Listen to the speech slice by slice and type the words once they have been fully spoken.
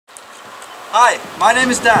Hi, my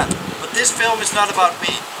name is Dan, but this film is not about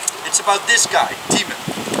me. It's about this guy, Tieme.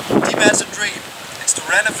 Tieme has a dream. It's to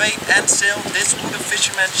renovate and sail this wooden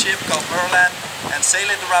fisherman ship called Merlan and sail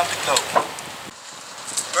it around the globe.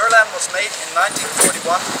 Merlan was made in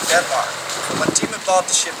 1941 in Denmark. When Tieme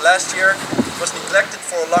bought the ship last year, it was neglected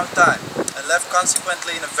for a long time and left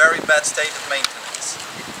consequently in a very bad state of maintenance.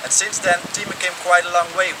 And since then, Tieme came quite a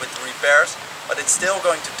long way with the repairs, but it's still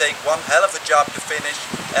going to take one hell of a job to finish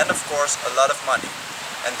and of course a lot of money.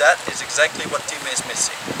 And that is exactly what Tieme is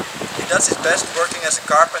missing. He does his best working as a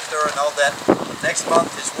carpenter and all that, but next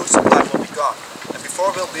month his wood supply will be gone. And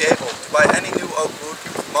before we'll be able to buy any new oak wood,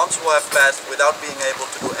 months will have passed without being able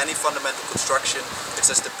to do any fundamental construction, which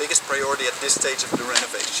is the biggest priority at this stage of the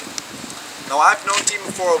renovation. Now I've known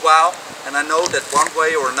Tieme for a while, and I know that one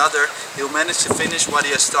way or another he'll manage to finish what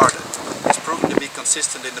he has started. He's proven to be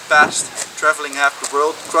consistent in the past, traveling half the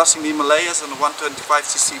world, crossing the Himalayas on a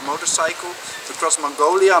 125cc motorcycle, across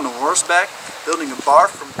Mongolia on a horseback, building a bar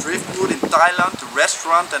from driftwood in Thailand, a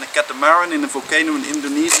restaurant and a catamaran in a volcano in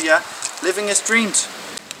Indonesia, living his dreams.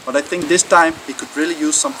 But I think this time he could really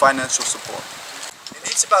use some financial support. He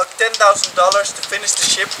needs about $10,000 to finish the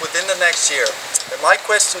ship within the next year. And my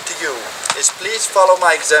question to you is, please follow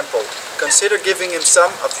my example. Consider giving him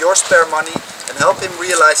some of your spare money and help him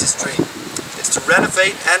realize his dream. It's to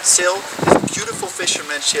renovate and sail this beautiful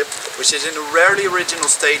fisherman ship, which is in a rarely original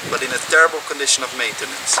state but in a terrible condition of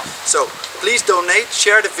maintenance. So please donate,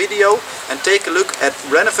 share the video and take a look at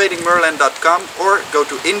renovatingmerlan.com or go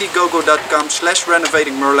to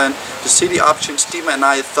indiegogo.com/renovatingmerlan to see the options Tieme and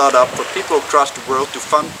I have thought up for people across the world to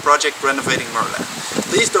fund Project Renovating Merlan.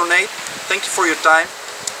 Please donate, thank you for your time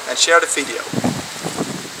and share the video.